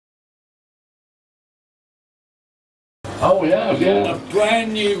Oh yeah, yeah. A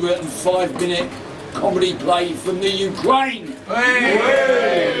brand new written 5-minute comedy play from the Ukraine.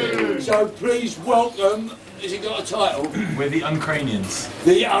 Hey. So please welcome, has it got a title? We're the Unkrainians.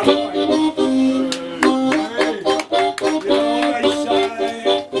 The Unkrainian.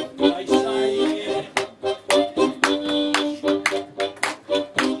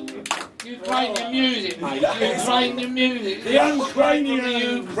 Ukrainian music, mate. Ukrainian music. The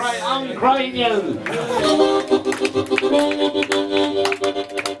Unkrainian. Unkrainian.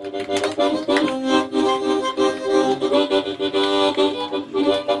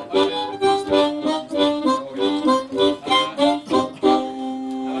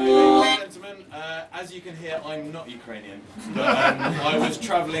 As you can hear, I'm not Ukrainian, but I was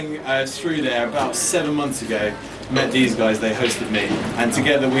travelling through there about 7 months ago, met these guys, they hosted me, and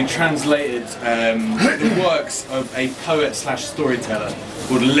together we translated the works of a poet slash storyteller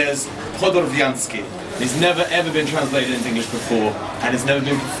called Poderv'янський. He's never ever been translated into English before, and it's never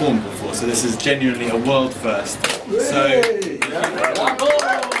been performed before, so this is genuinely a world first. So,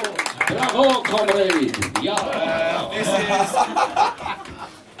 Bravo, comrade! this is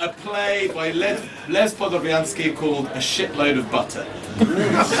a play by Les Podерв'янський called A Shitload of Butter.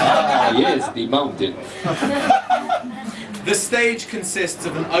 Ah, yes, the mountain. The stage consists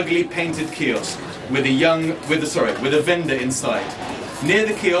of an ugly painted kiosk with a vendor inside. Near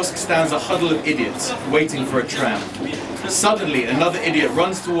the kiosk stands a huddle of idiots waiting for a tram. Suddenly, another idiot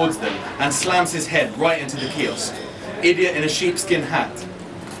runs towards them and slams his head right into the kiosk. Idiot in a sheepskin hat.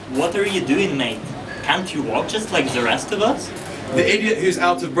 What are you doing, mate? Can't you walk just like the rest of us? The idiot who's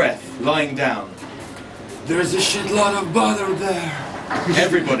out of breath, lying down. There's a shitload of butter there.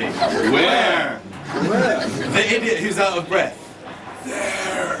 Everybody, where? The idiot who's out of breath.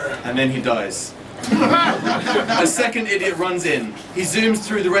 There. And then he dies. A second idiot runs in. He zooms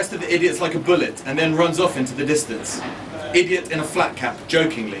through the rest of the idiots like a bullet and then runs off into the distance. Idiot in a flat cap,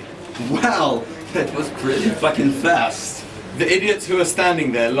 jokingly. Wow, that was pretty fucking fast. The idiots who are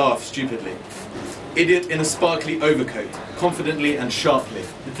standing there laugh stupidly. Idiot in a sparkly overcoat, confidently and sharply.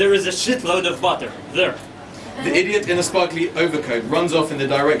 There is a shitload of butter. There. The idiot in a sparkly overcoat runs off in the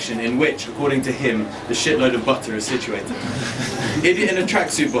direction in which, according to him, the shitload of butter is situated. Idiot in a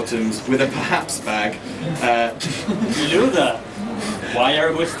tracksuit bottoms with a perhaps bag. Luda, why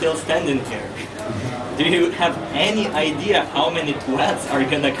are we still standing here? Do you have any idea how many twats are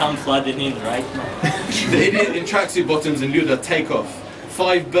gonna come flooding in right now? The idiot in tracksuit bottoms and Luda take off.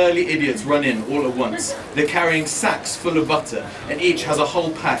 5 burly idiots run in all at once. They're carrying sacks full of butter, and each has a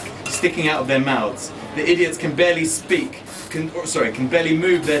whole pack sticking out of their mouths. The idiots can barely speak, can barely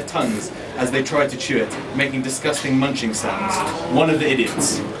move their tongues as they try to chew it, making disgusting munching sounds. One of the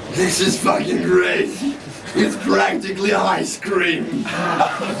idiots. This is fucking great. It's practically ice cream.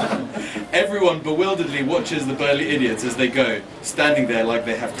 Everyone bewilderedly watches the burly idiots as they go, standing there like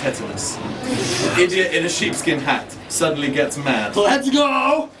they have tetanus. Idiot in a sheepskin hat suddenly gets mad. Let's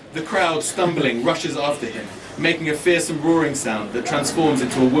go! The crowd, stumbling, rushes after him, making a fearsome roaring sound that transforms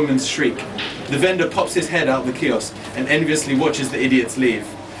into a woman's shriek. The vendor pops his head out the kiosk and enviously watches the idiots leave.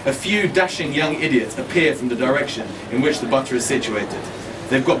 A few dashing young idiots appear from the direction in which the butter is situated.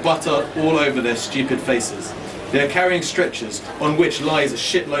 They've got butter all over their stupid faces. They are carrying stretchers on which lies a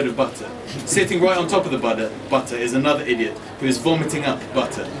shitload of butter. Sitting right on top of the butter is another idiot who is vomiting up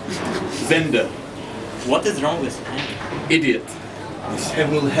butter. Vendor. What is wrong with him? Idiot. This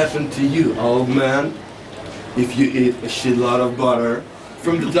will happen to you, old man, if you eat a shitload of butter.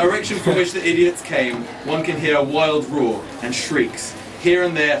 From the direction from which the idiots came, one can hear a wild roar and shrieks. Here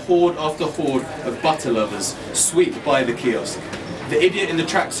and there, horde after horde of butter lovers sweep by the kiosk. The idiot in the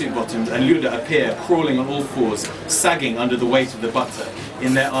tracksuit bottoms and Luda appear crawling on all fours, sagging under the weight of the butter.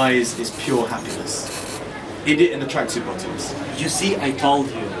 In their eyes is pure happiness. Idiot in the tracksuit bottoms. You see, I told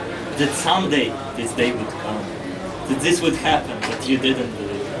you that someday this day would come. That this would happen, but you didn't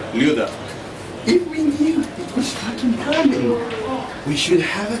believe. Luda. If we knew it was fucking coming, we should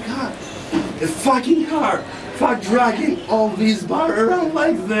have a car. A fucking car. Fuck dragging all this butter around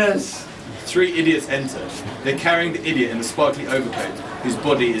like this. 3 idiots enter. They're carrying the idiot in the sparkly overcoat, whose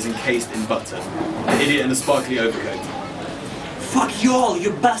body is encased in butter. The idiot in the sparkly overcoat. Fuck you all,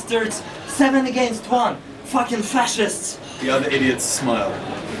 you bastards! 7 against 1! Fucking fascists! The other idiots smile.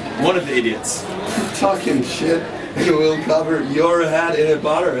 One of the idiots. Talking shit, and we'll cover your head in a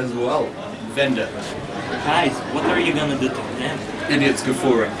butter as well. Vendor. Guys, what are you gonna do to them? Idiots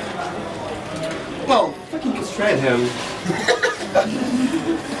guffawing. Well, fucking castrate him.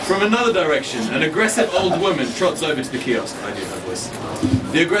 From another direction, an aggressive old woman trots over to the kiosk. I do have voice.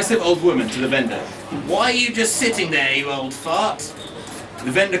 The aggressive old woman to the vendor. Why are you just sitting there, you old fart?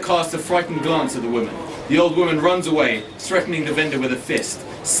 The vendor casts a frightened glance at the woman. The old woman runs away, threatening the vendor with a fist.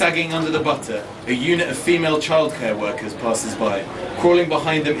 Sagging under the butter, a unit of female childcare workers passes by. Crawling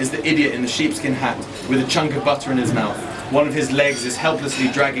behind them is the idiot in the sheepskin hat with a chunk of butter in his mouth. One of his legs is helplessly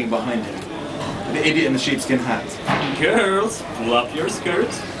dragging behind him. The idiot in the sheepskin hat. Girls, pull up your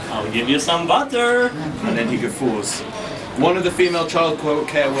skirts. I'll give you some butter. And then he guffaws. One of the female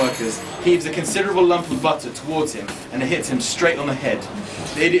childcare workers heaves a considerable lump of butter towards him and it hits him straight on the head.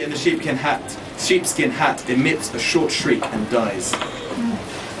 The idiot in the sheepskin hat emits a short shriek and dies.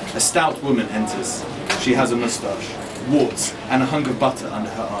 A stout woman enters. She has a moustache, warts, and a hunk of butter under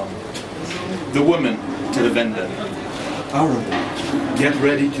her arm. The woman to the vendor. Aaron, get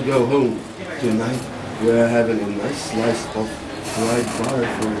ready to go home. Tonight we're having a nice slice of fried butter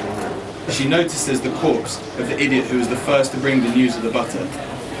for you. She notices the corpse of the idiot who was the first to bring the news of the butter.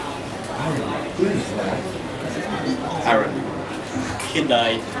 Aaron, who is that? Aaron. He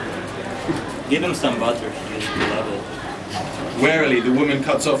died. Give him some butter. He used to love it. Warily, the woman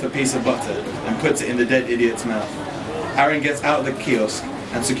cuts off a piece of butter and puts it in the dead idiot's mouth. Aaron gets out of the kiosk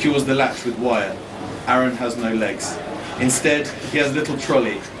and secures the latch with wire. Aaron has no legs. Instead, he has a little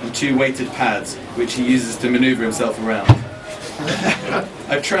trolley and 2 weighted pads, which he uses to maneuver himself around.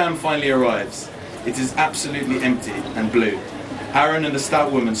 A tram finally arrives. It is absolutely empty and blue. Aaron and the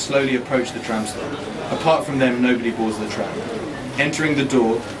stout woman slowly approach the tram stop. Apart from them, nobody boards the tram. Entering the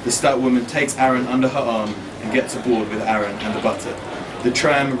door, the stout woman takes Aaron under her arm and gets aboard with Aaron and the butter. The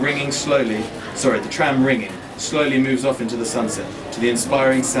tram ringing slowly moves off into the sunset to the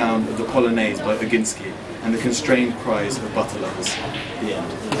inspiring sound of the Polonaise by Oginski and the constrained cries of butter lovers. The end.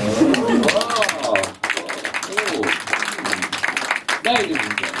 Oh. Ladies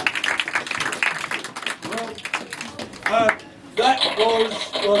and gentlemen.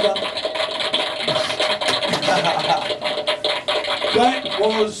 That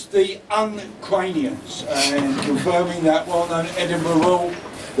was the Unkrainians, and confirming that well-known Edinburgh rule: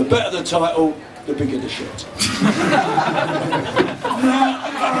 the better the title, the bigger the shit.